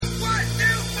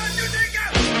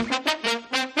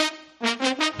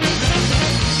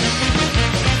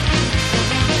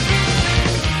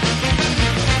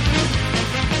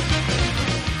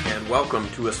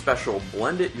to a special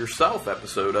Blend It Yourself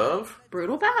episode of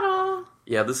Brutal Battle.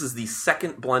 Yeah, this is the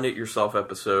second Blend It Yourself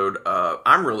episode.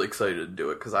 I'm really excited to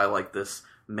do it because I like this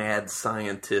mad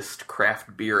scientist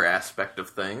craft beer aspect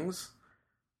of things.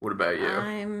 What about you?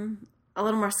 I'm a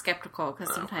little more skeptical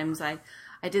because sometimes I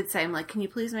did say, I'm like, can you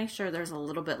please make sure there's a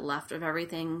little bit left of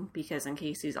everything? Because in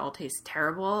case these all taste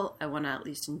terrible, I want to at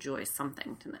least enjoy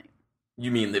something tonight. You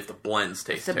mean if the blends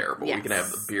taste terrible, yes. we can have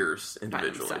the beers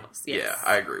individually. Yes. Yeah,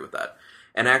 I agree with that.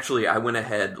 And actually, I went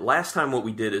ahead. Last time what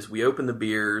we did is we opened the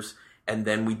beers, and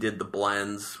then we did the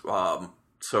blends.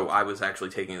 So I was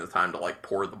actually taking the time to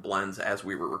pour the blends as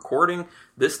we were recording.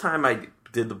 This time I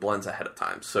did the blends ahead of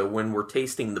time. So when we're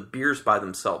tasting the beers by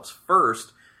themselves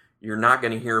first, you're not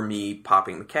going to hear me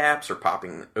popping the caps or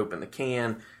popping open the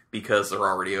can because they're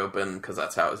already open, because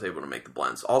that's how I was able to make the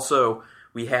blends. Also,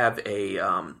 we have a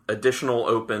additional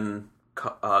open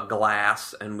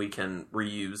glass, and we can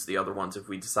reuse the other ones if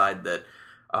we decide that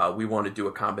we want to do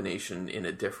a combination in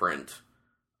a different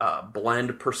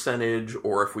blend percentage,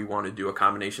 or if we want to do a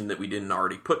combination that we didn't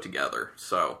already put together.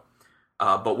 So,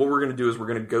 but what we're going to do is we're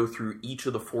going to go through each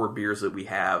of the 4 beers that we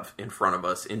have in front of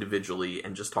us individually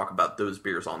and just talk about those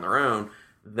beers on their own.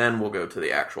 Then we'll go to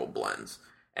the actual blends.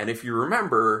 And if you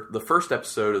remember, the first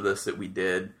episode of this that we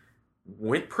did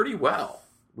went pretty well.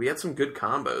 We had some good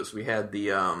combos. We had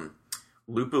the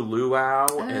Lupa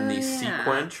Luau and the Sea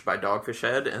Quench by Dogfish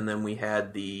Head, and then we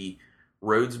had the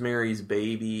Rosemary's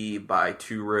Baby by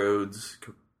Two Roads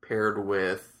paired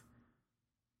with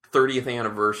 30th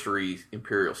Anniversary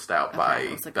Imperial Stout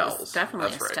by Bell's. It was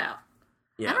definitely a stout.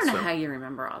 Yeah, I don't know how you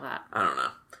remember all that. I don't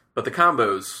know. But the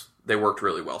combos, they worked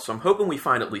really well. So I'm hoping we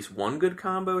find at least one good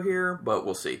combo here, but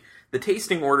we'll see. The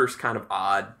tasting order's kind of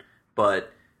odd,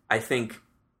 but I think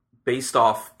based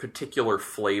off particular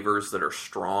flavors that are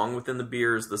strong within the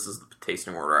beers, this is the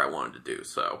tasting order I wanted to do.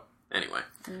 So, anyway.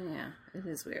 Yeah, it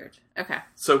is weird. Okay.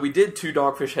 So we did 2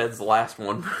 Dogfish Heads the last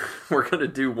one. We're going to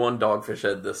do 1 Dogfish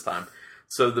Head this time.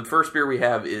 So the first beer we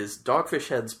have is Dogfish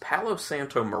Head's Palo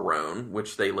Santo Marrone,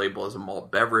 which they label as a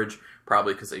malt beverage,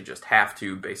 probably because they just have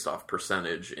to based off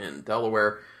percentage in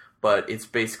Delaware. But it's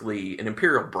basically an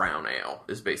Imperial Brown Ale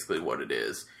is basically what it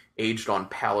is. Aged on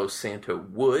Palo Santo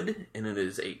wood, and it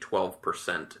is a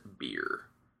 12% beer.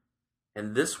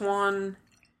 And this one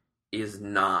is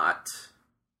not...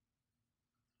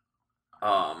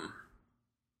 I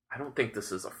don't think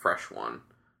this is a fresh one.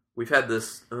 We've had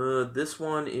this... this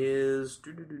one is...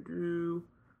 2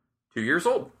 years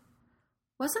old.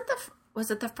 Was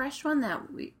it the fresh one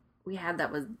that we had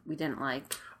that we didn't like?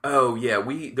 Oh, yeah.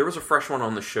 There was a fresh one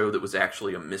on the show that was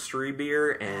actually a mystery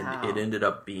beer, and it ended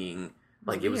up being...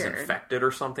 it was infected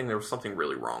or something. There was something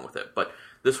really wrong with it. But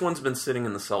this one's been sitting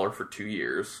in the cellar for 2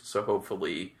 years, so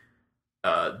hopefully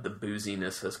the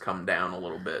booziness has come down a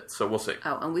little bit. So we'll see.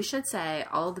 Oh, and we should say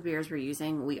all of the beers we're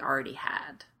using, we already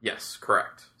had. Yes,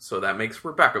 correct. So that makes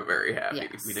Rebecca very happy.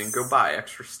 Yes. We didn't go buy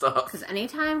extra stuff. Because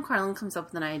anytime Carlin comes up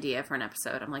with an idea for an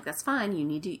episode, I'm like, that's fine. You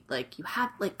need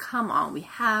to, come on. We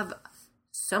have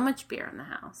so much beer in the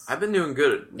house. I've been doing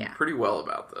pretty well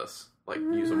about this.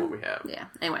 Using what we have. Yeah.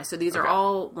 Anyway, so these are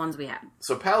all ones we had.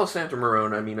 So Palo Santo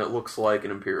Marrone, it looks like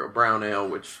an Imperial Brown Ale,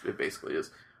 which it basically is.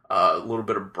 A little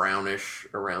bit of brownish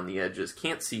around the edges.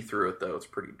 Can't see through it, though. It's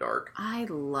pretty dark. I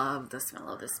love the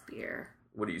smell of this beer.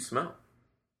 What do you smell?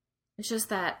 It's just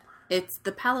that it's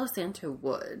the Palo Santo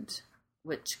wood,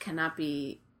 which cannot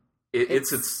be...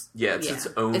 It's its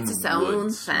own It's its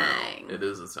own smell. thing. It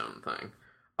is its own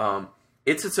thing.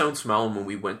 It's its own smell, and when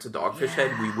we went to Dogfish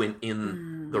Head, we went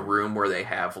in the room where they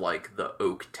have, the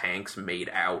oak tanks made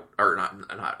out... Or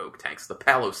not oak tanks, the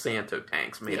Palo Santo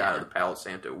tanks made out of the Palo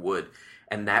Santo wood.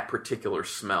 And that particular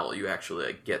smell, you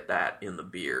actually get that in the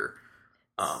beer.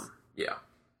 Yeah.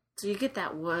 So you get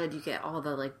that wood, you get all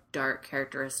the dark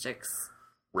characteristics.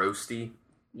 Roasty.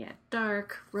 Yeah,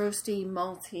 dark, roasty,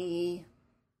 malty.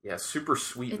 Yeah, super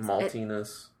sweet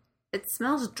maltiness. It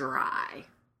smells dry.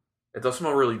 It does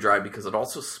smell really dry because it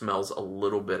also smells a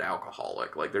little bit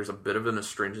alcoholic. There's a bit of an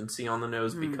astringency on the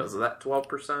nose because of that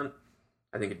 12%.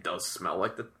 I think it does smell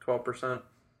like the 12%.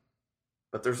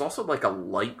 But there's also a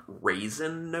light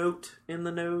raisin note in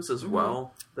the nose as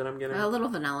well that I'm getting. A little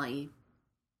vanilla-y.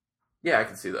 Yeah, I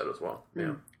can see that as well.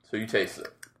 Yeah. So you taste it.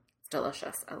 It's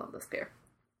delicious. I love this beer.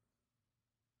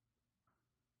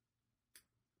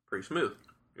 Pretty smooth.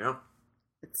 Yeah.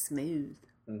 It's smooth.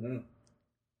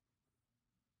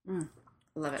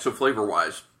 Love it. So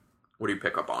flavor-wise, what do you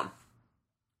pick up on?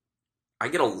 I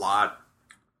get a lot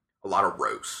of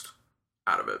roast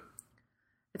out of it.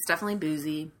 It's definitely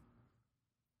boozy.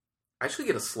 I actually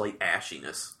get a slight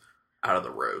ashiness out of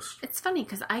the roast. It's funny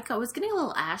because I was getting a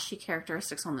little ashy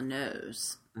characteristics on the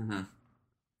nose.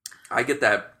 I get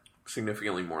that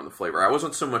significantly more in the flavor. I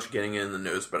wasn't so much getting it in the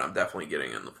nose, but I'm definitely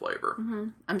getting it in the flavor. Mm-hmm.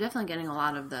 I'm definitely getting a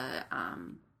lot of the...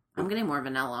 I'm getting more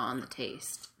vanilla on the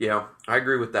taste. Yeah, I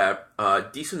agree with that.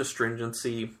 Decent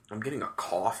astringency. I'm getting a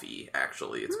coffee,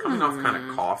 actually. It's coming off kind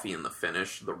of coffee in the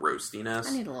finish, the roastiness.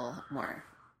 I need a little more.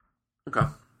 Okay.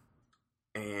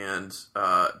 And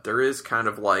there is kind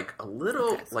of like a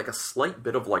little, like a slight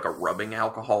bit of like a rubbing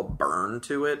alcohol burn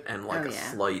to it, and like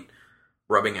slight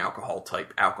rubbing alcohol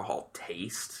type alcohol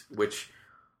taste, which...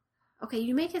 Okay,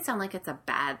 you make it sound like it's a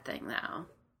bad thing,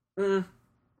 though.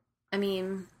 I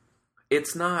mean...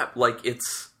 It's not like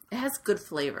it's... It has good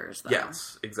flavors, though.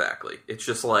 Yes, exactly. It's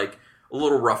just like a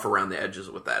little rough around the edges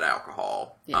with that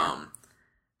alcohol. Yeah.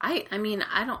 I mean,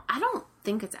 I don't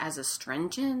think it's as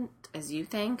astringent as you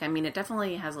think. I mean, it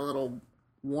definitely has a little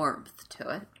warmth to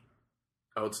it.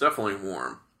 Oh, it's definitely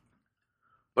warm.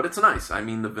 But it's nice. I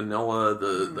mean, the vanilla,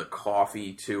 the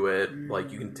coffee to it,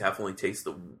 like you can definitely taste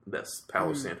this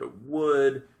Palo Santo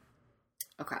wood.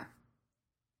 Okay.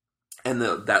 And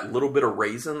that little bit of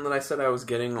raisin that I said I was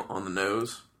getting on the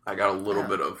nose, I got a little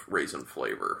bit of raisin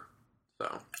flavor.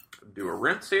 So, do a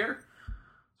rinse here.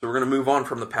 So we're going to move on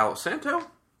from the Palo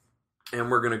Santo, and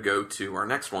we're going to go to our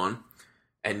next one,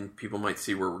 and people might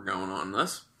see where we're going on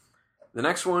this. The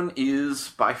next one is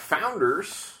by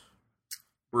Founders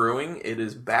Brewing. It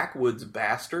is Backwoods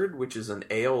Bastard, which is an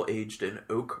ale aged in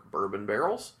oak bourbon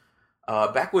barrels.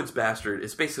 Backwoods Bastard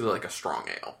is basically like a strong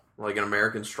ale, like an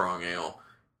American strong ale.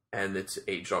 And it's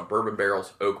aged on bourbon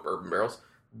barrels, oak bourbon barrels.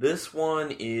 This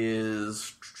one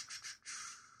is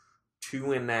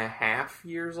 2.5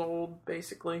 years old,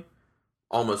 basically.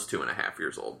 Almost 2.5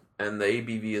 years old. And the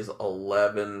ABV is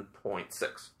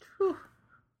 11.6.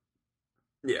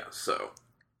 Yeah, so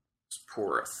let's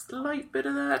pour a slight bit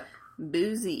of that.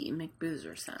 Boozy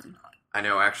McBoozerson. I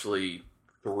know, actually,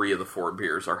 3 of the 4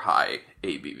 beers are high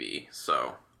ABV,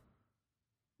 so...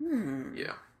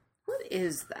 Yeah. What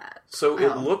is that? So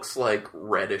it looks like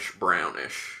reddish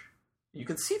brownish. You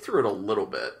can see through it a little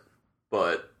bit,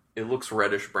 but it looks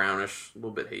reddish brownish, a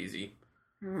little bit hazy.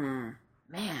 Man,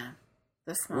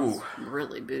 this smells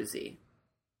really boozy.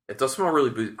 It does smell really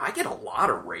boozy. I get a lot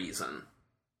of raisin.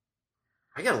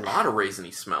 I get a lot of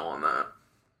raisiny smell on that.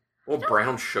 Well,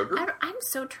 brown sugar. I'm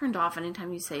so turned off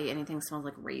anytime you say anything smells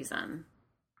like raisin.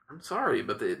 I'm sorry,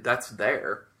 but that's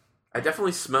there. I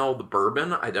definitely smell the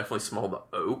bourbon. I definitely smell the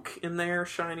oak in there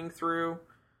shining through.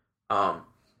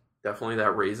 Definitely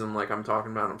that raisin like I'm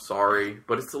talking about. I'm sorry.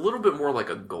 But it's a little bit more like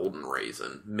a golden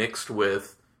raisin mixed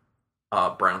with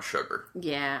brown sugar.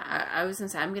 Yeah, I was going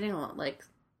to say, I'm getting like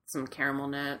some caramel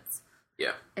notes.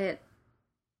 Yeah. I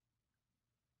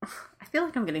feel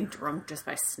like I'm getting drunk just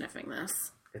by sniffing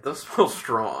this. It does smell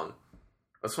strong.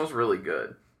 It smells really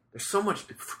good. There's so much...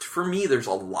 For me, there's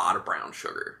a lot of brown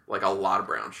sugar. Like, a lot of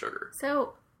brown sugar.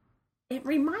 So, it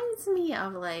reminds me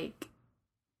of, like...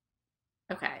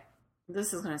 Okay,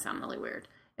 this is going to sound really weird.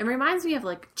 It reminds me of,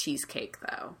 like, cheesecake,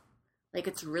 though. Like,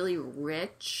 it's really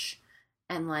rich,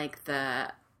 and, like,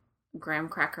 the graham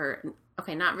cracker...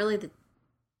 Okay, not really the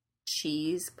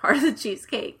cheese part of the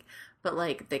cheesecake, but,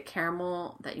 like, the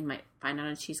caramel that you might find on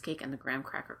a cheesecake and the graham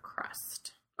cracker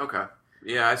crust. Okay.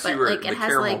 Yeah, I see where the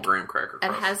caramel graham cracker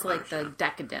crust. It has, like, the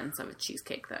decadence of a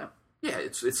cheesecake, though. Yeah,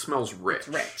 it smells rich. It's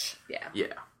rich, yeah.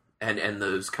 Yeah. And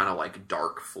those kind of, like,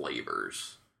 dark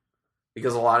flavors.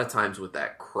 Because a lot of times with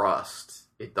that crust,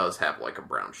 it does have, like, a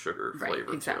brown sugar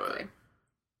flavor to it.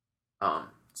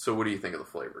 So what do you think of the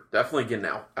flavor? Definitely getting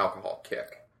an alcohol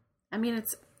kick. I mean,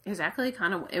 it's exactly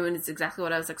it's exactly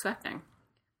what I was expecting.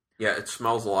 Yeah, it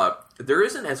smells a lot. There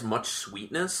isn't as much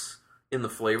sweetness in the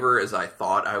flavor as I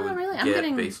thought I would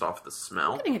get based off the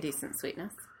smell. I'm getting a decent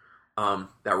sweetness.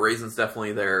 That raisin's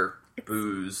definitely there.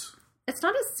 Booze. It's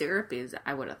not as syrupy as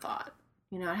I would have thought.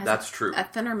 You know, it has true. A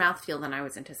thinner mouthfeel than I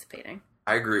was anticipating.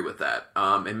 I agree with that.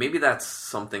 And maybe that's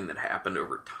something that happened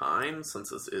over time, since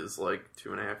this is like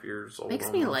 2.5 years old.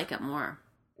 Makes me like it more.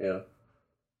 Yeah.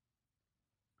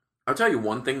 I'll tell you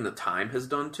one thing that time has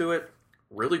done to it.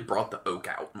 Really brought the oak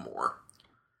out more.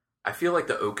 I feel like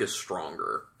the oak is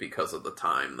stronger because of the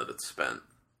time that it's spent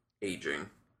aging.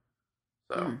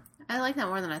 So I like that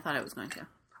more than I thought I was going to.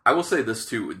 I will say this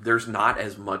too. There's not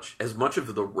as much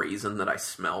of the raisin that I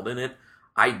smelled in it.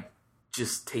 I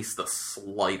just taste the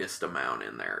slightest amount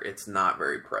in there. It's not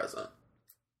very present.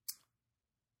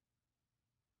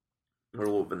 There's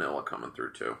a little vanilla coming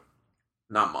through too.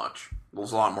 Not much.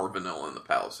 There's a lot more vanilla in the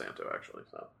Palo Santo actually.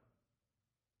 So.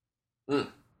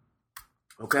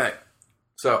 Okay.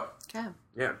 So.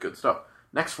 Yeah, good stuff.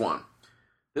 Next one.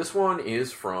 This one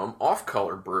is from Off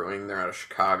Color Brewing. They're out of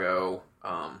Chicago.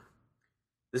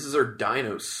 This is our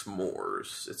Dino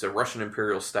S'mores. It's a Russian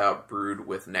Imperial Stout brewed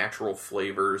with natural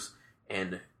flavors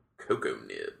and cocoa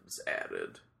nibs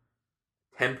added.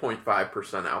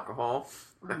 10.5% alcohol.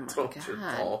 Oh I my told you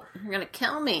all. You're gonna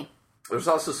kill me. There's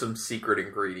also some secret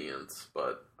ingredients,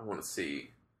 but I want to see.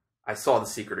 I saw the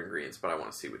secret ingredients, but I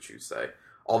want to see what you say.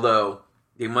 Although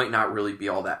they might not really be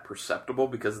all that perceptible,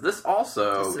 because this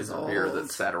also is a beer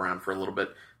that sat around for a little bit.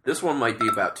 This one might be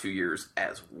about 2 years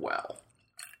as well,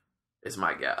 is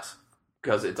my guess,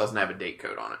 because it doesn't have a date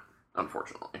code on it,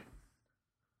 unfortunately.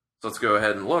 So let's go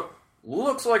ahead and look.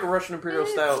 Looks like a Russian Imperial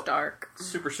Stout. It's dark.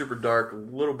 Super, super dark. A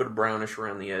little bit of brownish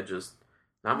around the edges.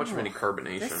 Not much of any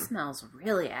carbonation. This smells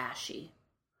really ashy.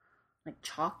 Like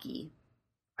chalky.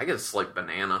 I get a slight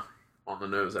banana on the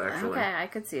nose, actually. Okay, I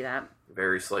could see that.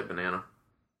 Very slight banana.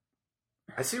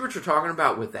 I see what you're talking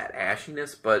about with that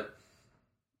ashiness, but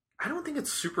I don't think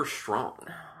it's super strong.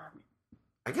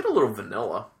 I get a little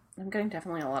vanilla. I'm getting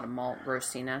definitely a lot of malt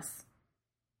roastiness.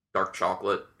 Dark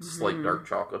chocolate. Slight dark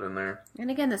chocolate in there.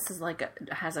 And again, this is like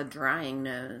has a drying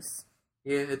nose.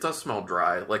 Yeah, it does smell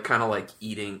dry. Like, kind of like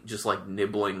eating, just like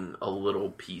nibbling a little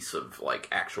piece of, like,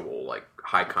 actual, like,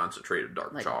 high concentrated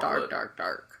dark like chocolate.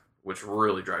 Dark. Which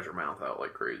really dries your mouth out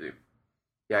like crazy.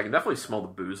 Yeah, I can definitely smell the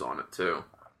booze on it, too.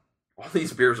 All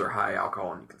these beers are high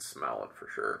alcohol, and you can smell it for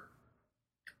sure.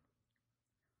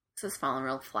 This is falling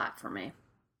real flat for me.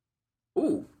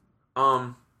 Ooh.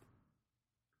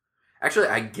 Actually,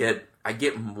 I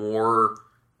get more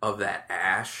of that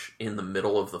ash in the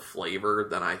middle of the flavor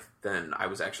than I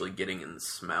was actually getting in the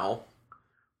smell.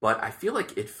 But I feel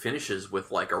like it finishes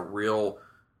with like a real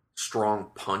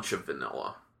strong punch of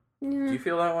vanilla. Mm. Do you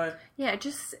feel that way? Yeah, it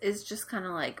just is just kind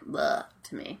of like bleh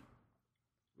to me.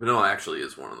 Vanilla actually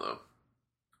is one of the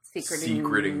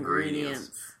secret ingredients.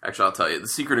 Actually, I'll tell you, the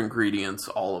secret ingredients,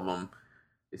 all of them,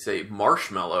 they say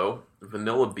marshmallow,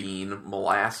 vanilla bean,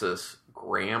 molasses,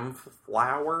 graham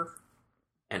flour,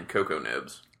 and cocoa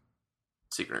nibs.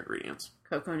 Secret ingredients.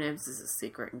 Cocoa nibs is a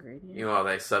secret ingredient. You know,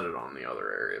 they said it on the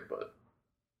other area, but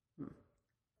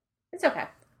it's okay.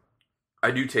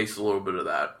 I do taste a little bit of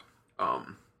that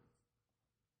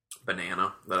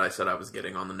banana that I said I was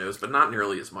getting on the nose, but not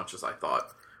nearly as much as I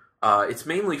thought. It's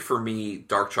mainly for me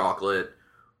dark chocolate,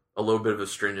 a little bit of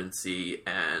astringency,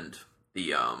 and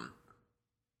the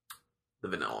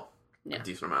vanilla. Yeah. A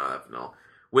decent amount of that vanilla.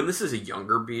 When this is a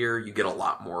younger beer, you get a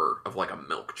lot more of like a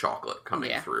milk chocolate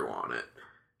coming through on it.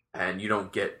 And you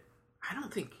don't get, I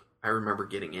don't think I remember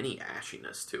getting any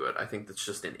ashiness to it. I think that's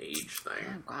just an age thing.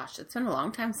 Oh gosh, it's been a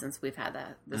long time since we've had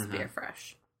this beer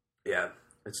fresh. Yeah,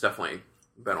 it's definitely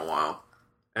been a while.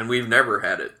 And we've never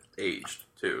had it aged,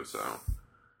 too, so.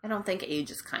 I don't think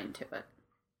age is kind to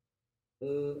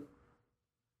it.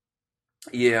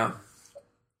 Yeah.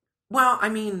 Well, I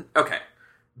mean, okay.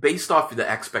 Based off of the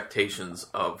expectations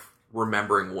of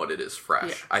remembering what it is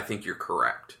fresh, I think you're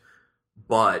correct.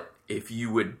 But if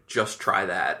you would just try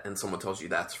that and someone tells you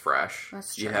that's fresh,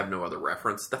 you have no other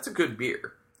reference, that's a good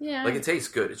beer. Yeah. Like, it tastes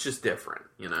good. It's just different,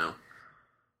 you know?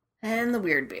 And the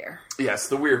weird beer. Yes,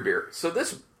 the weird beer. So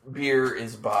this beer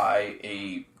is by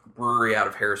a brewery out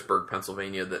of Harrisburg,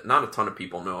 Pennsylvania that not a ton of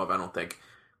people know of, I don't think,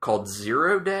 called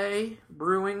Zero Day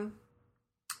Brewing.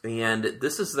 And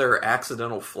this is their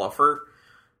Accidental Fluffer,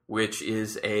 which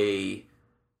is a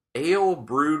ale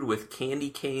brewed with candy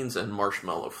canes and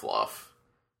marshmallow fluff.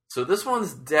 So this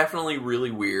one's definitely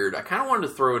really weird. I kind of wanted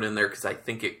to throw it in there because I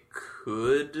think it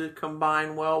could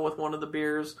combine well with one of the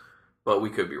beers, but we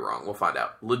could be wrong. We'll find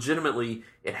out. Legitimately,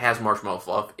 it has marshmallow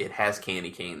fluff, it has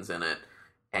candy canes in it,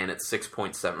 and it's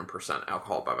 6.7%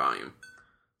 alcohol by volume.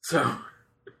 So,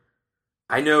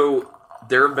 I know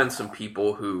there have been some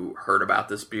people who heard about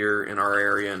this beer in our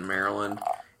area in Maryland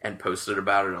and posted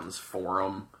about it on this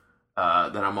forum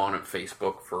that I'm on at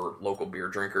Facebook for local beer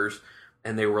drinkers,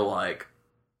 and they were like,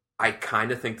 I kind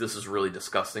of think this is really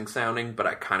disgusting sounding, but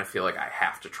I kind of feel like I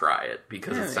have to try it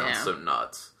because it sounds so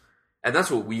nuts. And that's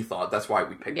what we thought. That's why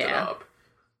we picked it up.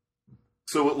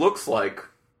 So it looks like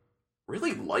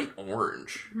really light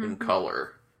orange in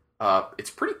color. It's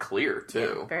pretty clear,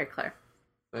 too. Yeah, very clear.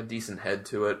 A decent head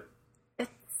to it. What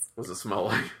does it smell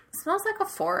like? It smells like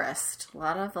a forest. A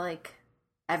lot of, like,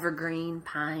 evergreen,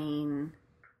 pine.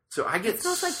 So I get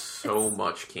so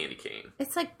much candy cane.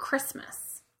 It's like Christmas.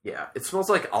 Yeah, it smells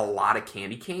like a lot of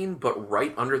candy cane, but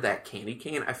right under that candy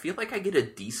cane, I feel like I get a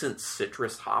decent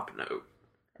citrus hop note.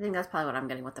 I think that's probably what I'm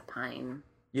getting with the pine.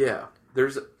 Yeah,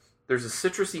 there's a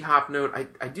citrusy hop note.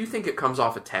 I do think it comes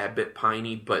off a tad bit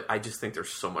piney, but I just think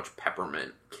there's so much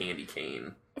peppermint candy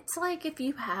cane. It's like if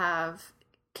you have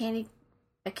a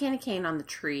candy cane on the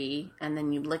tree, and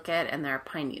then you lick it, and there are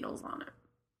pine needles on it.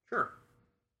 Sure.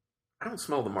 I don't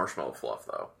smell the marshmallow fluff,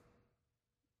 though.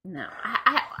 No.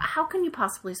 How can you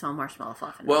possibly smell marshmallow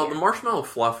fluff in Well, beer? the marshmallow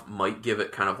fluff might give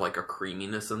it kind of like a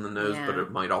creaminess in the nose, Yeah. but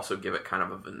it might also give it kind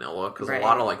of a vanilla, because Right. a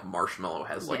lot of like marshmallow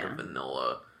has like Yeah. a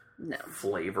vanilla No.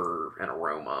 flavor and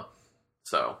aroma.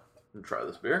 So, I'm gonna try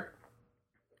this beer.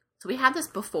 So we had this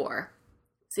before.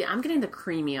 See, I'm getting the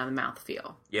creamy on the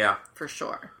mouthfeel, Yeah. for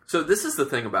sure. So this is the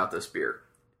thing about this beer.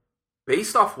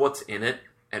 Based off what's in it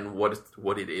and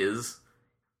what it is,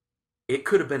 it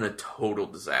could have been a total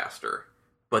disaster.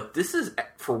 But this is,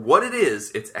 for what it is,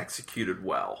 it's executed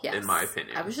well, Yes. in my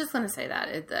opinion. I was just going to say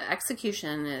that. The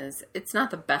execution is, it's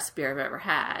not the best beer I've ever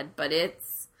had, but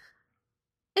it's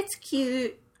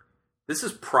cute. This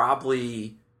is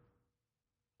probably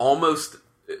almost,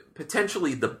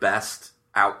 potentially the best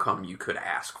outcome you could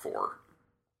ask for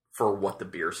what the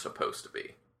beer's supposed to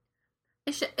be.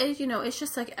 It's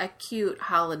just like a cute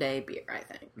holiday beer, I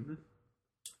think.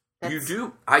 Mm-hmm.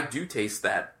 I do taste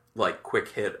that like quick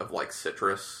hit of like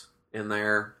citrus in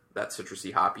there, that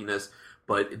citrusy hoppiness,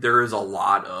 but there is a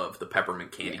lot of the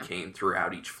peppermint candy cane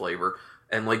throughout each flavor.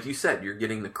 And like you said, you're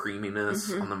getting the creaminess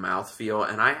on the mouthfeel,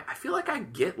 and I feel like I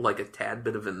get like a tad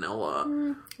bit of vanilla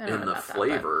in the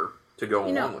flavor to go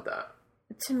along with that.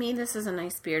 To me, this is a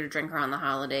nice beer to drink around the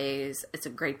holidays. It's a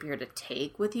great beer to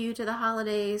take with you to the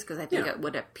holidays, because I think it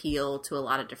would appeal to a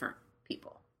lot of different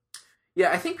people.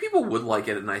 Yeah, I think people would like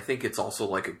it, and I think it's also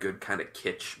like a good kind of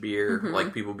kitsch beer. Mm-hmm.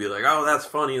 Like people be like, "Oh, that's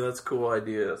funny, that's a cool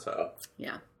idea." So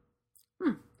yeah.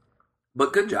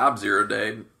 But good job, Zero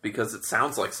Day, because it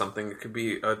sounds like something that could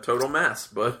be a total mess,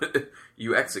 but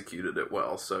you executed it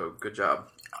well. So good job.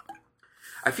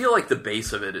 I feel like the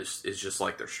base of it is just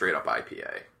like their straight up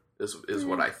IPA is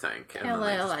what I think. And Pale then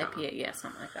they ale just IPA, yeah,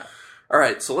 something like that. All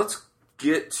right, so let's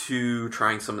get to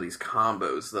trying some of these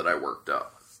combos that I worked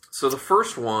up. So the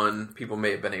first one, people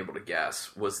may have been able to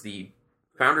guess, was the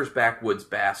Founder's Backwoods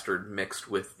Bastard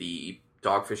mixed with the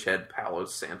Dogfish Head Palo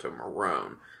Santo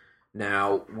Marron.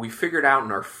 Now, we figured out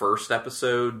in our first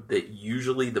episode that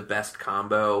usually the best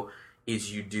combo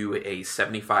is you do a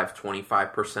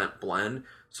 75-25% blend.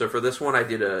 So for this one, I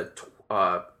did a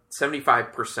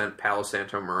 75% Palo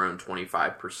Santo Marron,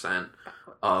 25%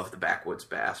 of the Backwoods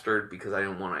Bastard, because I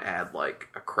didn't want to add like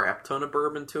a crap ton of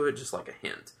bourbon to it, just like a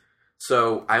hint.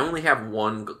 So I only have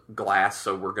one glass,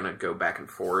 so we're going to go back and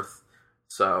forth.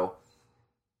 So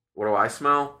what do I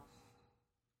smell?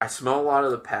 I smell a lot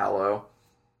of the Palo.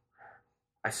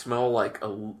 I smell like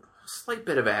a slight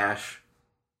bit of ash.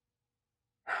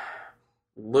 A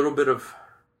little bit of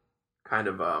kind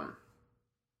of a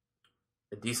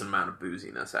decent amount of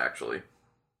booziness, actually.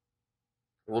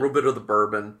 A little bit of the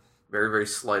bourbon. Very, very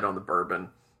slight on the bourbon.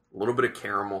 A little bit of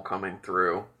caramel coming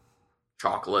through.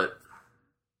 Chocolate.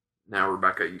 Now,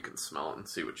 Rebecca, you can smell it and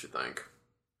see what you think.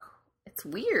 It's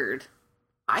weird.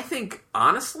 I think,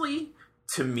 honestly,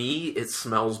 to me, it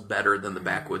smells better than the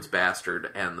Backwoods Bastard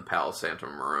and the Palo Santo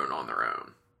Marron on their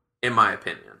own, in my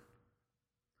opinion.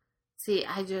 See,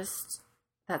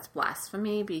 that's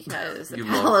blasphemy, because the You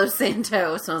Palo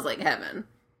Santo smells like heaven.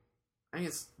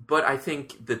 But I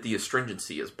think that the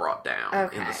astringency is brought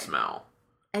down in the smell.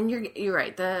 And you're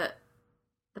right. The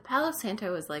Palo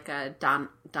Santo is like a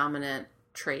dominant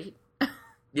trait.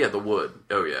 Yeah, the wood.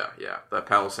 Oh, yeah. That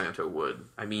Palo Santo wood.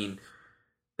 I mean,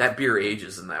 that beer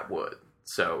ages in that wood.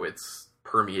 So it's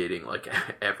permeating like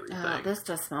everything. This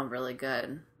does smell really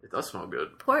good. It does smell good.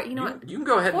 What? You can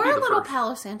go ahead and pour be a the little first.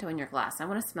 Palo Santo in your glass. I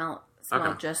want to smell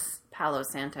Okay. just Palo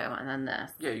Santo and then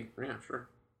this. Yeah, sure.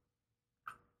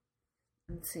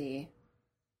 Let's see.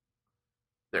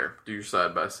 There, do your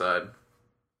side by side.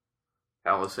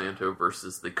 Palo Santo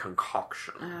versus the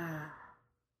concoction.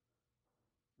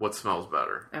 What smells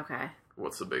better? Okay.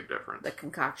 What's the big difference? The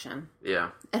concoction. Yeah.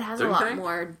 It has Don't a you lot think?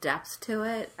 more depth to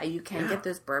it. You can get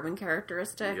those bourbon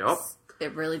characteristics. Yup.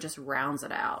 It really just rounds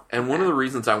it out. And one of the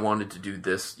reasons I wanted to do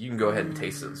this, you can go ahead and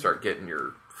taste it and start getting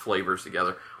your flavors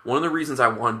together. One of the reasons I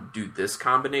wanted to do this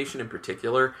combination in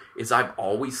particular is I've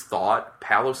always thought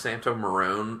Palo Santo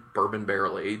Marron Bourbon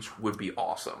Barrel Aged would be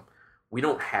awesome. We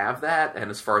don't have that,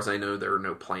 and as far as I know, there are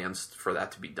no plans for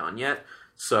that to be done yet.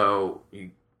 So,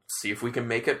 you see if we can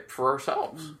make it for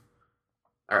ourselves.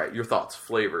 All right, your thoughts,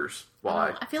 flavors.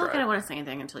 While I feel like I don't want to say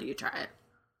anything until you try it.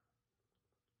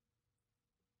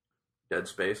 Dead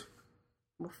space.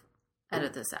 We'll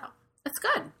edit this out. It's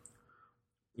good.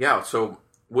 Yeah. So,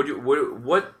 what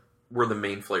were the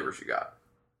main flavors you got?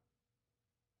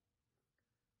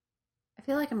 I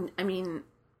feel like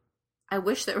I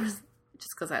wish there was,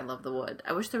 just because I love the wood,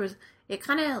 I wish there was, it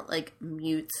kind of like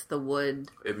mutes the wood.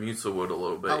 It mutes the wood a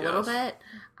little bit. Little bit.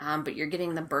 But you're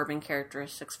getting the bourbon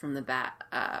characteristics from the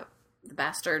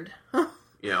bastard.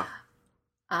 Yeah.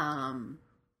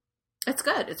 It's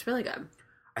good. It's really good.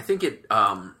 I think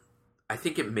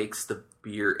it makes the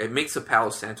beer, it makes the Palo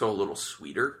Santo a little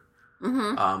sweeter.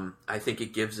 Mm-hmm. I think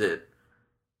it gives it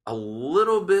a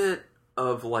little bit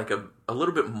of like a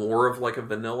little bit more of like a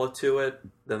vanilla to it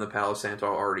than the Palo Santo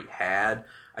already had.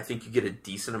 I think you get a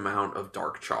decent amount of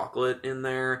dark chocolate in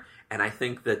there, and I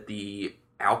think that your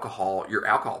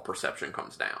alcohol perception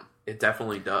comes down. It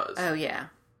definitely does. Oh, yeah.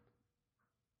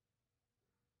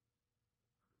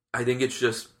 I think it's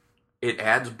just, it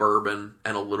adds bourbon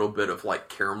and a little bit of like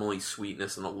caramelly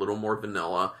sweetness and a little more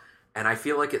vanilla, and I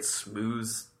feel like it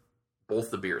smooths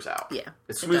both the beers out. Yeah.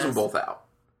 It smooths them both out.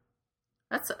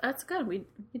 That's good. We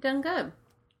done good.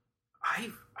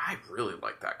 I really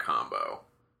like that combo.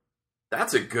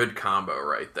 That's a good combo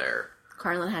right there.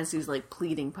 Carlin has these like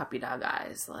pleading puppy dog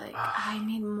eyes. Like, I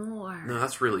need more. No,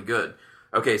 that's really good.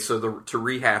 Okay, so to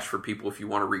rehash for people, if you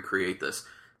want to recreate this,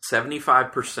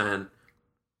 75%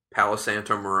 Palo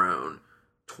Santo Marrone,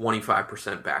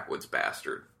 25% Backwoods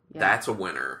Bastard. Yeah. That's a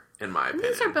winner, in my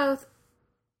opinion. These are both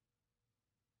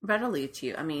readily to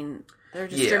you. I mean, they're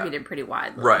distributed pretty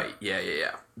widely. Right,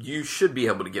 yeah. You should be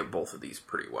able to get both of these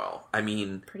pretty well. I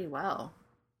mean... Pretty well.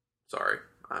 Sorry,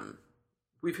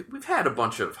 We've had a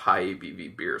bunch of high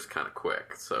ABV beers kind of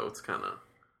quick, so it's kind of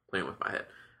playing with my head.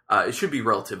 It should be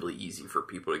relatively easy for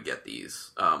people to get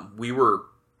these. We were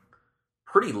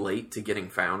pretty late to getting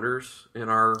Founders in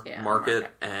our market,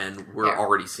 and we're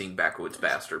already seeing Backwoods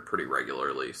Bastard pretty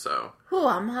regularly. So,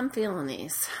 I'm feeling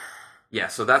these. Yeah,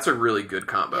 so that's a really good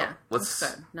combo. Yeah, let's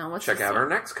check out one? our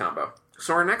next combo.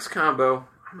 So our next combo,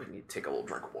 I'm gonna need to take a little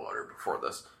drink of water before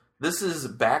this. This is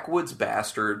Backwoods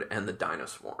Bastard and the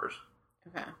Dinosaurs.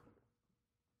 Okay.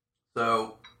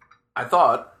 So, I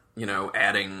thought,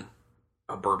 adding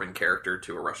a bourbon character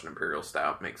to a Russian Imperial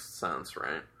Stout makes sense,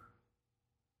 right?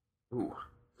 Ooh.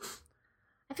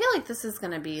 I feel like this is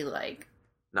going to be, like...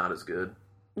 Not as good?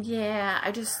 Yeah,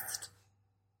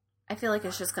 I feel like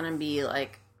it's just going to be,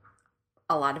 like,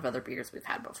 a lot of other beers we've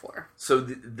had before. So,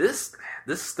 this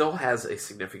still has a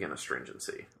significant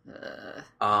astringency.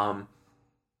 I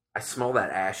smell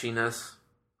that ashiness.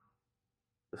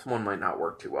 This one might not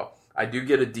work too well. I do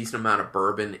get a decent amount of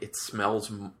bourbon. It smells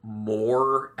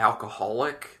more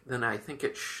alcoholic than I think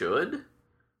it should.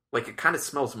 Like, it kind of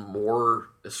smells more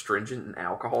astringent and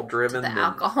alcohol driven. The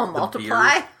alcohol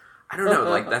multiply? Beers. I don't know.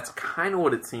 Like, that's kind of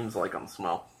what it seems like on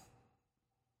smell.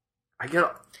 Here,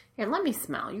 let me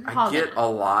smell. I get a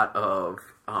lot of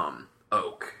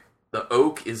oak. The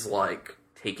oak is like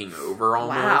taking over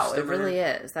almost. Wow, it really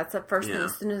is. That's the first thing.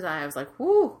 As soon as I was like,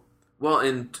 whoo. Well,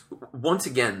 and once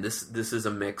again, this is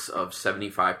a mix of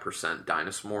 75%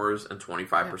 Dinosaurs and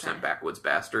 25% Backwoods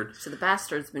Bastard. So the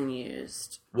Bastard's been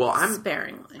used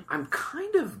sparingly. I'm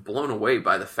kind of blown away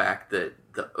by the fact that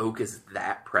the oak is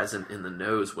that present in the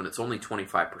nose when it's only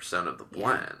 25% of the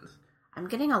blend. Yeah. I'm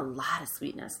getting a lot of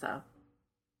sweetness, though.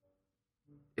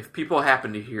 If people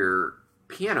happen to hear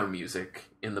piano music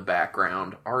in the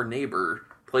background, our neighbor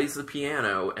plays the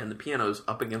piano, and the piano's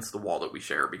up against the wall that we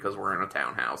share because we're in a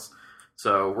townhouse.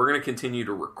 So we're going to continue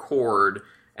to record,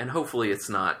 and hopefully it's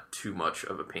not too much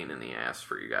of a pain in the ass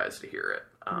for you guys to hear it.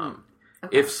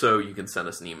 Okay. If so, you can send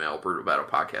us an email,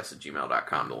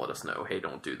 brutalbattlepodcast@gmail.com, to let us know, hey,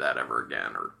 don't do that ever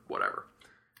again, or whatever.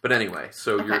 But anyway,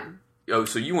 so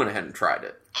so you went ahead and tried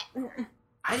it.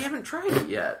 I haven't tried it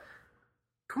yet.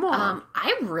 Come on.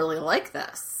 I really like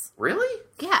this. Really?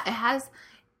 Yeah, it has,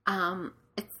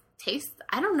 it tastes,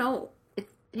 I don't know, it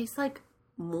tastes like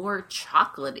more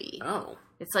chocolatey. Oh.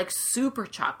 It's like super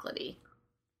chocolatey.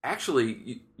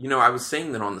 Actually, I was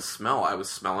saying that on the smell, I was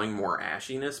smelling more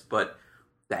ashiness, but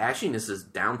the ashiness is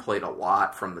downplayed a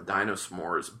lot from the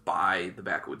Dinosaurs by the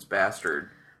Backwoods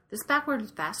Bastard. This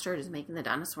Backwoods Bastard is making the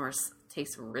Dinosaurs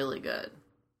taste really good.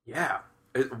 Yeah.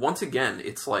 Once again,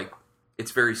 it's like,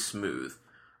 it's very smooth.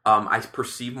 I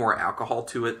perceive more alcohol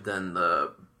to it than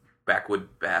the Backwoods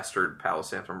Bastard Palo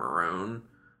Santo Marrone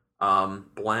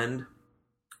blend,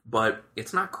 but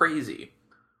it's not crazy.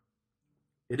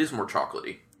 It is more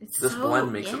chocolatey. This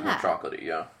blend makes it more chocolatey,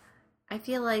 yeah. I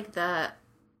feel like the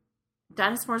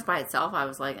Dinosaurs by itself, I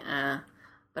was like,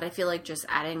 but I feel like just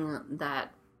adding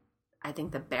that, I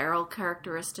think the barrel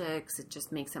characteristics, it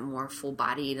just makes it more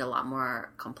full-bodied, a lot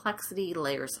more complexity,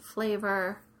 layers of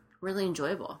flavor, really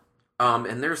enjoyable.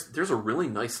 And there's a really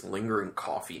nice lingering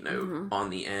coffee note on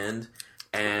the end,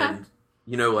 and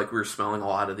like we were smelling a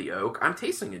lot of the oak. I'm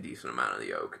tasting a decent amount of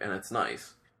the oak, and it's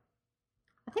nice.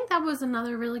 I think that was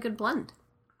another really good blend.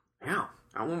 Yeah,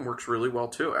 that one works really well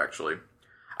too, actually.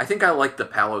 I think I like the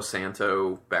Palo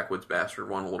Santo Backwoods Bastard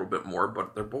one a little bit more,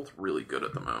 but they're both really good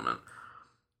at the moment.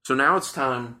 So now it's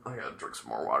time. I gotta drink some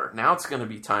more water. Now it's gonna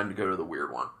be time to go to the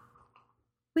weird one.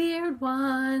 Weird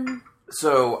one.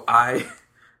 So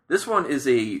this one is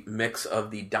a mix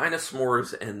of the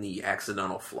Dinosaurs and the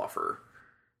Accidental Fluffer.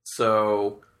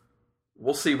 So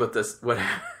we'll see what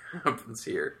happens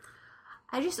here.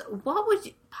 What would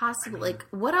you possibly,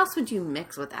 what else would you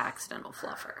mix with Accidental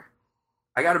Fluffer?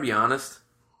 I gotta be honest.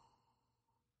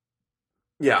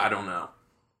 Yeah, I don't know.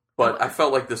 But I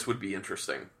felt like this would be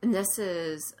interesting. And this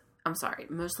is, I'm sorry,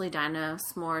 mostly Dino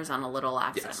S'mores on a little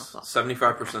Accidental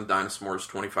Fluffer. 75% Dino S'mores,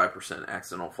 25%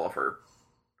 Accidental Fluffer.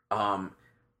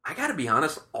 I gotta be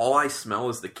honest, all I smell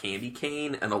is the candy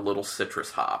cane and a little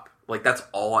citrus hop. Like, that's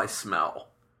all I smell.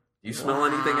 Do you smell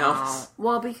anything else?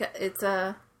 Well, because it's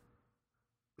a...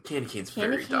 Candy cane's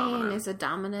very dominant. Candy cane is a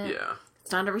dominant... Yeah.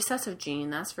 It's not a recessive gene,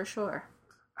 that's for sure.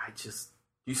 Do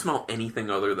you smell anything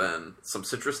other than some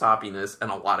citrus hoppiness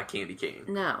and a lot of candy cane?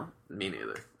 No. Me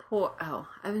neither. I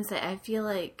would say, I feel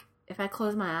like if I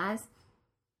close my eyes,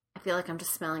 I feel like I'm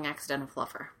just smelling Accidental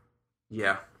Fluffer.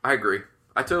 Yeah, I agree.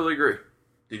 I totally agree.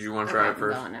 Did you want to try it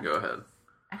first? Go ahead.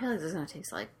 I feel like this is going to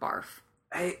taste like barf.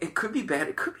 Hey, it could be bad.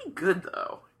 It could be good,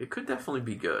 though. It could definitely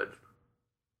be good.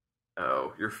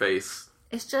 Oh, your face...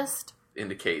 It's just...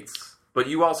 indicates. But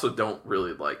you also don't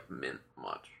really like mint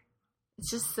much. It's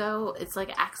just so... It's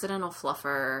like Accidental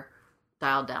Fluffer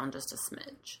dialed down just a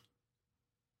smidge.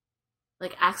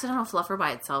 Like, Accidental Fluffer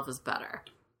by itself is better.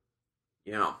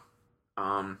 Yeah.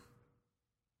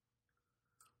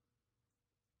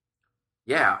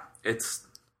 Yeah,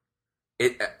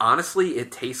 honestly,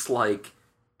 it tastes like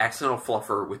Accidental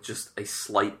Fluffer with just a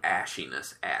slight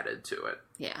ashiness added to it.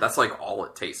 Yeah. That's like all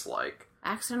it tastes like.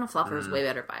 Accidental Fluffer is way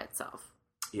better by itself.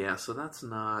 Yeah, so that's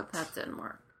not... That didn't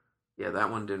work. Yeah,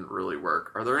 that one didn't really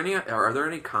work. Are there any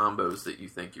combos that you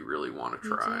think you really want to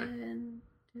try?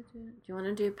 Do you want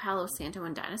to do Palo Santo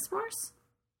and Dinosaurs?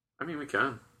 I mean, we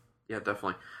can. Yeah,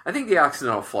 definitely. I think the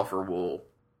Accidental Fluffer will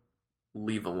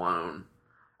leave alone.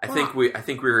 I think we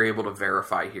were able to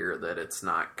verify here that it's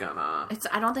not gonna...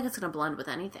 I don't think it's gonna blend with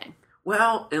anything.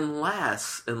 Well,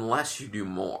 unless you do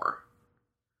more.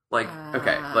 Like,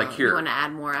 okay, like here. You want to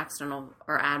add more accidental,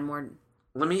 or add more...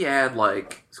 Let me add,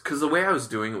 like... Because the way I was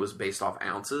doing it was based off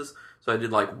ounces. So I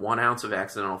did, like, 1 ounce of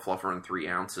Accidental Fluffer and 3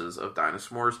 ounces of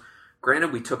Dinosaurs.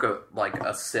 Granted, we took a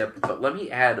sip, but let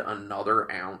me add another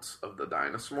ounce of the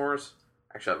Dinosaurs.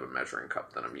 Actually, I have a measuring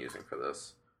cup that I'm using for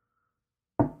this.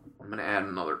 I'm going to add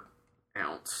another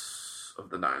ounce of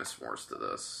the Dinosaurs to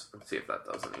this. Let's see if that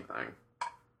does anything.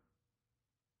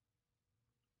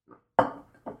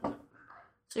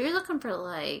 So you're looking for,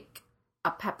 like,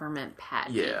 a peppermint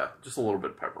patty. Yeah, just a little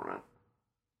bit of peppermint.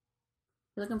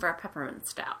 You're looking for a peppermint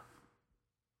stout.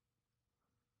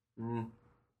 No?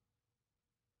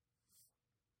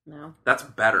 That's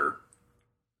better.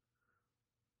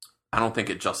 I don't think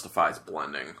it justifies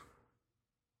blending.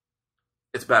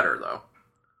 It's better, though.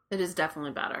 It is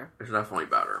definitely better. It's definitely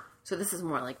better. So this is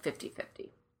more like 50-50.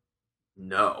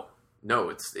 No,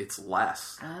 it's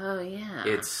less. Oh, yeah.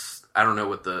 I don't know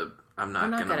what I'm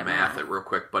not going to math it real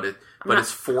quick, but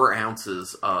it's 4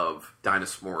 ounces of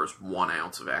Dinosaurs, 1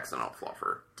 ounce of Accidental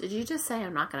Fluffer. Did you just say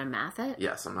I'm not going to math it?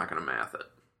 Yes, I'm not going to math it.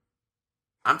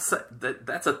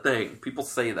 That's a thing. People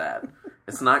say that.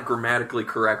 It's not grammatically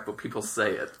correct, but people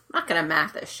say it. I'm not going to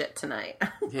math this shit tonight.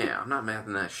 Yeah, I'm not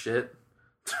mathing that shit.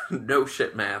 No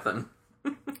shit mathing.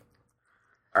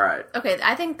 All right. Okay,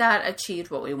 I think that achieved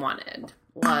what we wanted.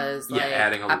 Was like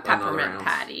adding a peppermint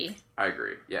patty. I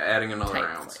agree. Yeah, adding another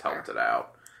ounce flavor. helped it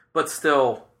out. But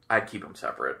still, I'd keep them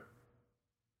separate.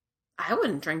 I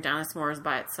wouldn't drink Dinosaurs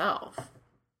by itself.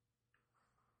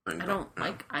 I don't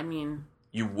like, I mean...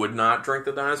 You would not drink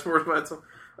the Dinosaurs by itself?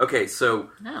 Okay, so...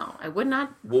 No, I would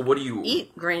not. Well, what do you...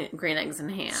 Eat green eggs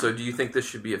and ham. So do you think this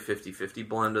should be a 50-50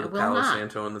 blend of the Palo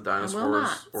Santo and the Dinosaurs? I will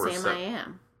not. Or Sam, I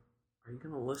am. Are you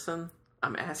going to listen?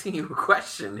 I'm asking you a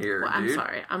question here, dude. I'm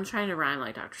sorry. I'm trying to rhyme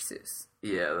like Dr. Seuss.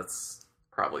 Yeah, that's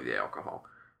probably the alcohol.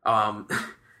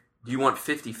 Do you want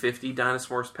 50-50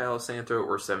 Dinosaurs Palo Santo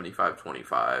or 75-25?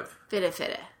 Fitte. I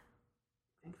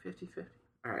think 50-50.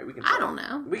 All right, we can try I don't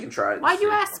know. We can try it. Why'd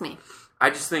you ask me? I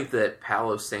just think that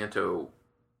Palo Santo...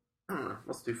 I don't know.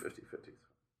 Let's do 50-50.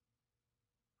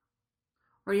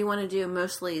 Or do you want to do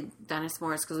mostly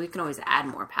Dinosaurs? Because we can always add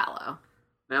more Palo.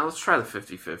 Now let's try the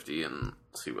 50-50 and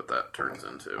see what that turns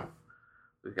into.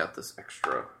 We've got this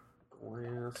extra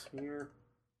glass here.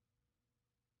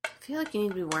 I feel like you need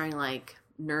to be wearing, like,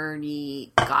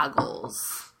 nerdy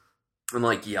goggles. And,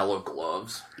 like, yellow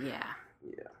gloves. Yeah.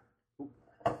 Yeah.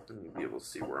 You'll be able to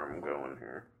see where I'm going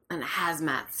here. And a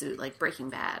hazmat suit, like Breaking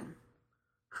Bad.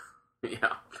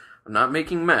 Yeah. I'm not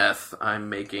making meth. I'm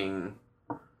making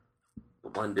the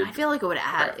blended. I feel like it would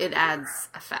add. craft It beer. adds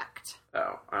effect.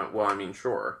 Oh, well, I mean,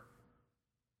 sure.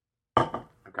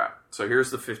 Okay, so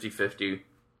here's the 50-50.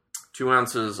 2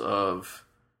 ounces of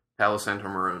Palo Santo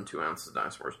Maroon, 2 ounces of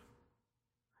Dinosaurs.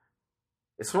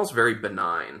 It smells very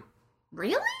benign.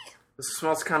 Really? This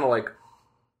smells kind of like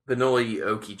vanilla-y,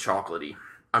 oaky, chocolatey.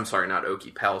 I'm sorry, not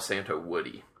oaky, Palo Santo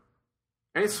woody.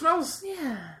 And it smells...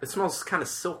 Yeah. It smells kind of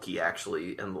silky,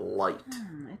 actually, and light.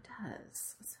 It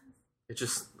does. It's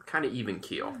just kind of even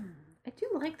keel. I do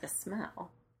like the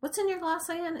smell. What's in your glass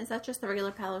again? Is that just the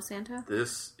regular Palo Santo?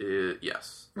 This is...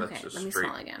 Yes. That's Okay, just let me straight,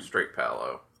 smell again. straight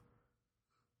Palo.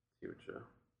 See what you...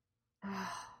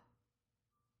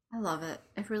 I love it.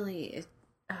 It really...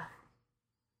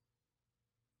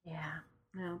 Yeah.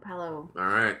 No, Palo... All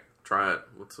right, try it.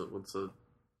 What's a...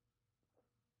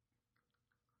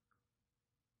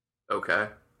 Okay.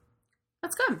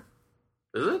 That's good.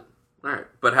 Is it? All right.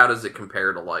 But how does it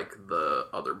compare to, like, the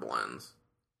other blends?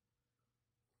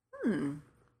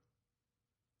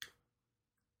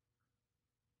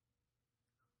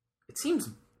 It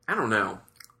seems... I don't know.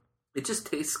 It just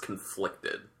tastes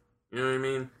conflicted. You know what I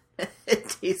mean? It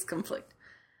tastes conflict.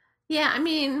 Yeah, I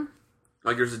mean...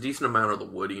 Like, there's a decent amount of the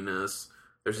woodiness.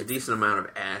 There's a decent amount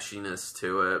of ashiness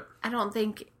to it. I don't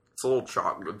think... It's a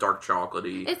little dark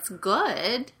chocolatey. It's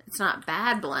good. It's not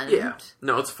bad blend. Yeah.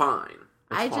 No, it's fine.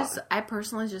 I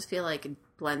personally just feel like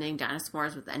blending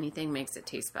Dinosaurs with anything makes it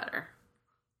taste better.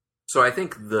 So I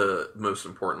think the most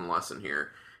important lesson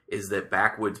here is that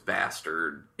Backwoods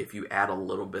Bastard, if you add a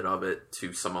little bit of it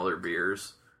to some other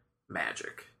beers,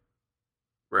 magic.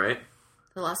 Right?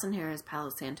 The lesson here is Palo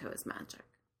Santo is magic.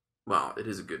 Well, it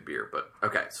is a good beer, but...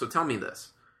 Okay, so tell me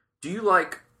this. Do you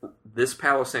like this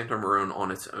Palo Santo Maroon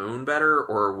on its own better,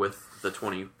 or with the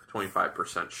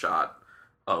 25% shot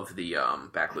of the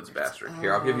Backwoods Bastard?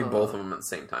 Here, I'll give you both of them at the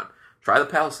same time. Try the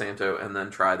Palo Santo, and then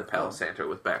try the Palo Santo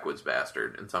with Backwoods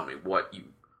Bastard, and tell me what you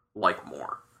like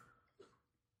more.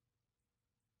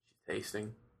 She's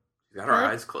tasting. She's got her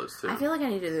eyes closed, too. I feel like I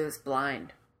need to do this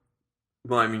blind.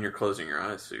 Well, I mean, you're closing your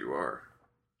eyes, so you are.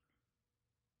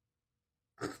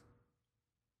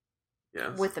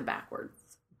 Yes. With the backwards.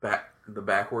 The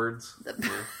backwards? The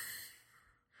Yeah.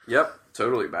 Yep,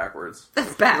 totally backwards.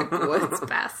 The Backwoods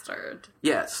Bastard.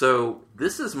 Yeah, so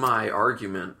this is my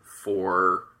argument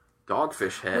for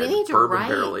Dogfish Head We need to bourbon write-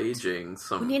 barrel aging.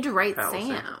 We need to write Palo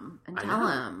Santo. Sam and I tell know.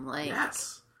 him, like,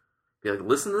 Yes. Be like,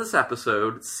 listen to this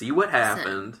episode, see what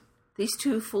happened. these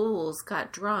two fools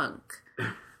got drunk,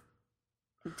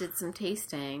 did some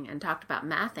tasting, and talked about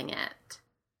mathing it,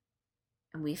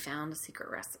 and we found a secret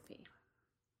recipe.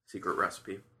 Secret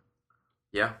recipe.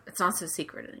 Yeah. It's not so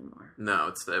secret anymore. No,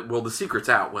 it's the secret's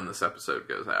out when this episode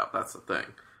goes out. That's the thing.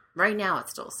 Right now,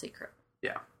 it's still a secret.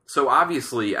 Yeah. So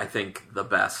obviously, I think the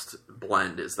best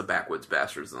blend is the Backwoods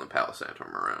Bastards and the Palo Santo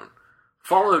Maroon.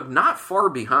 Followed not far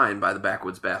behind by the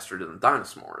Backwoods Bastard and the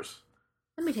Dinosaurs.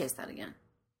 Let me taste that again.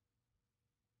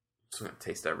 Just gonna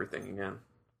taste everything again.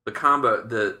 The combo,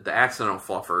 the accidental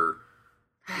fluffer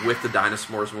with the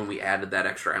Dinosaurs, when we added that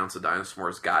extra ounce of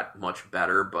Dinosaurs, got much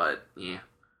better, but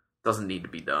doesn't need to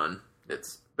be done.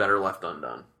 It's better left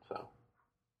undone. So,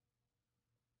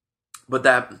 but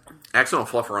that accidental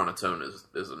fluffer on its own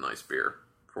is a nice beer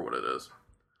for what it is.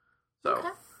 So,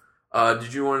 Okay.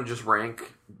 did you want to just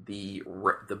rank the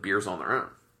beers on their own?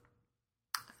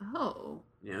 Oh.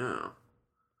 Yeah.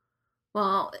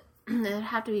 Well, it'd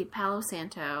have to be Palo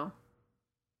Santo,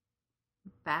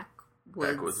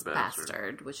 Backwoods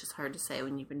Bastard, which is hard to say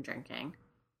when you've been drinking,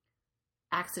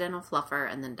 Accidental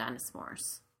Fluffer, and then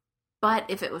Dinosaurs. But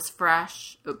if it was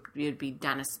fresh, it'd be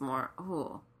Dinosaur.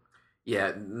 Oh.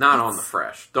 Yeah, not on the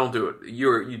fresh. Don't do it.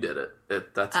 You did it.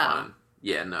 That's fine.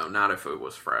 Yeah, no, not if it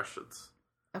was fresh. It's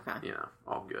okay.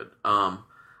 All good.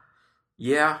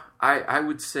 Yeah, I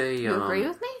would say. You agree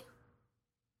with me?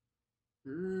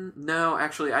 No,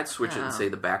 actually, I'd switch it and say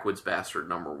the Backwoods Bastard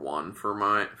 #1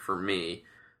 for me.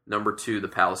 #2, the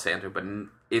Palo Santo, but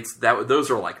those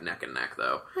are like neck and neck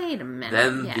though. Wait a minute.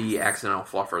 Then the Accidental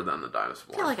Fluffer, then the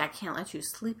Dinosaur. I feel like I can't let you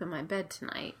sleep in my bed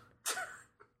tonight.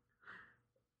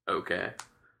 Okay.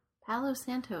 Palo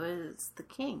Santo is the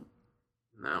king.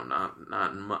 No,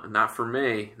 not for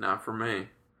me. Not for me.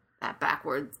 That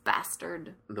Backwoods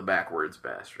Bastard. The Backwoods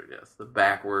Bastard, yes. The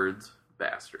Backwoods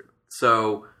Bastard.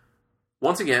 So,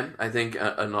 once again, I think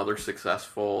another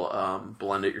successful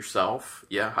blend it yourself.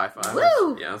 Yeah, high five.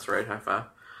 Woo! Yeah, that's right, high five.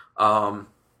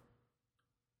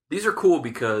 These are cool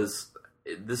because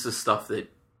this is stuff that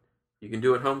you can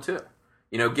do at home too.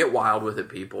 Get wild with it,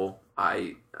 people.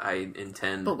 I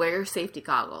intend... But wear your safety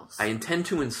goggles. I intend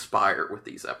to inspire with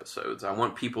these episodes. I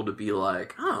want people to be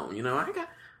like, oh,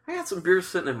 I got some beers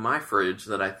sitting in my fridge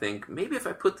that I think maybe if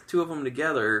I put the two of them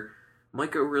together,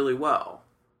 might go really well.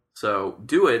 So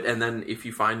do it, and then if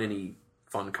you find any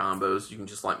fun combos, you can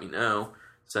just let me know.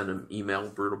 Send an email,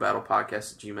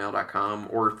 brutalbattlepodcast@gmail.com,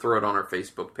 or throw it on our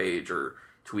Facebook page, or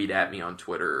tweet at me on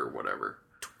Twitter, or whatever.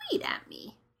 Tweet at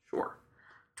me. Sure.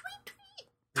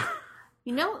 Tweet.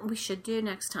 You know what we should do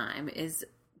next time is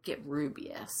get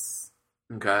Rubius.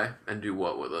 Okay, and do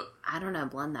what with it? I don't know,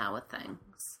 blend that with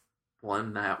things.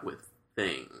 Blend that with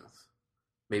things.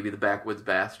 Maybe the Backwoods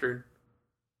Bastard?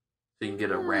 So you can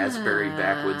get a raspberry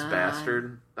Backwoods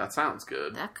Bastard? That sounds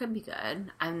good. That could be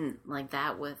good. I'm like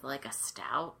that with like a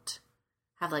stout.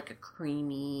 Have like a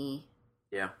creamy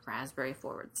raspberry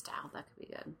forward stout. That could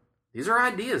be good. These are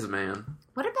ideas, man.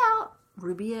 What about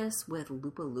Rubius with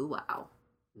Lupa Luau?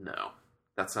 No.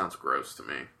 That sounds gross to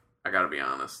me. I gotta be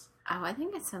honest. Oh, I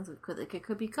think it sounds like it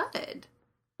could be good.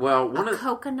 Well,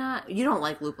 coconut. You don't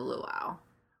like Lupa Luau.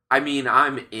 I mean,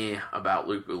 I'm about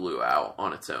Lupa Luau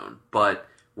on its own, but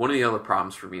one of the other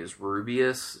problems for me is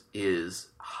Rubius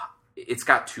it's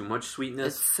got too much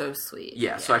sweetness. It's so sweet.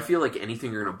 Yeah, so I feel like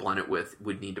anything you're going to blend it with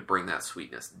would need to bring that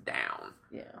sweetness down.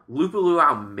 Yeah. Lupa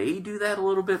Luau may do that a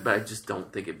little bit, but I just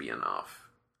don't think it'd be enough.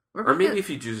 Or maybe if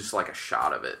you do just like a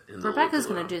shot of it. Rebecca's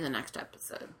going to do the next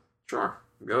episode. Sure,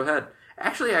 go ahead.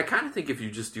 Actually, I kind of think if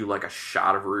you just do like a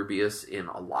shot of Rubius in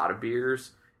a lot of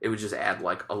beers, it would just add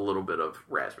like a little bit of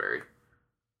raspberry.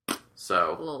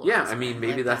 So, yeah, I mean,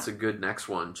 maybe that's a good next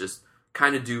one. Just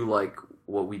kind of do like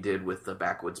what we did with the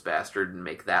Backwoods Bastard and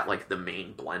make that like the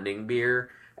main blending beer,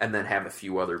 and then have a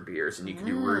few other beers, and you can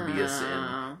do Rubius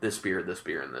in this beer, this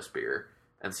beer, and this beer,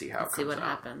 and see how it comes out. See what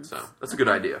happens. So, that's a good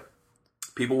idea.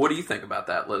 People, what do you think about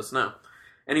that? Let us know.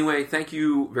 Anyway, thank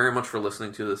you very much for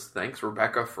listening to this. Thanks,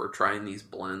 Rebecca, for trying these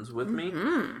blends with me.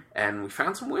 And we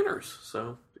found some winners,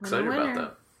 so excited about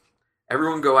that.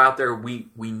 Everyone go out there. We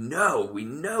know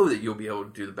that you'll be able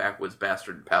to do the Backwoods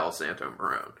Bastard and Palo Santo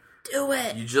Marron. Do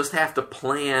it. You just have to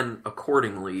plan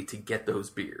accordingly to get those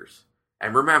beers.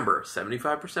 And remember,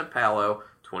 75% Palo,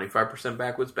 25%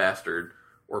 Backwoods Bastard,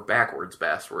 or Backwards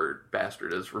Bastard,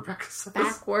 as Rebecca says.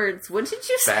 Backwards. What did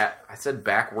you say? I said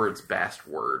backwards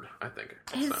bastard, I think.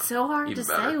 It's so hard to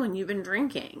say when you've been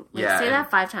drinking. Say that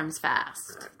 5 times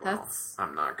fast. Right, well, that's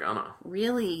I'm not gonna.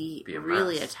 Really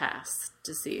a test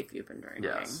to see if you've been drinking.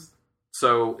 Yes.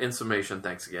 So, in summation,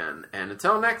 thanks again. And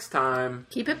until next time,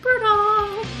 keep it brutal.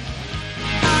 I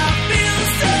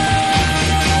feel so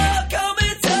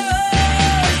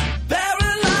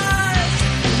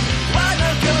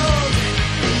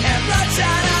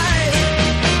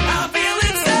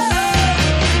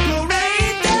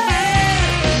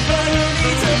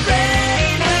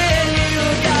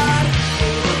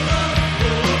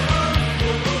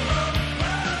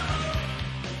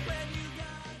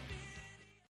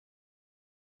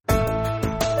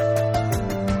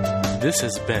This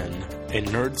has been a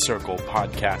Nerd Circle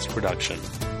podcast production.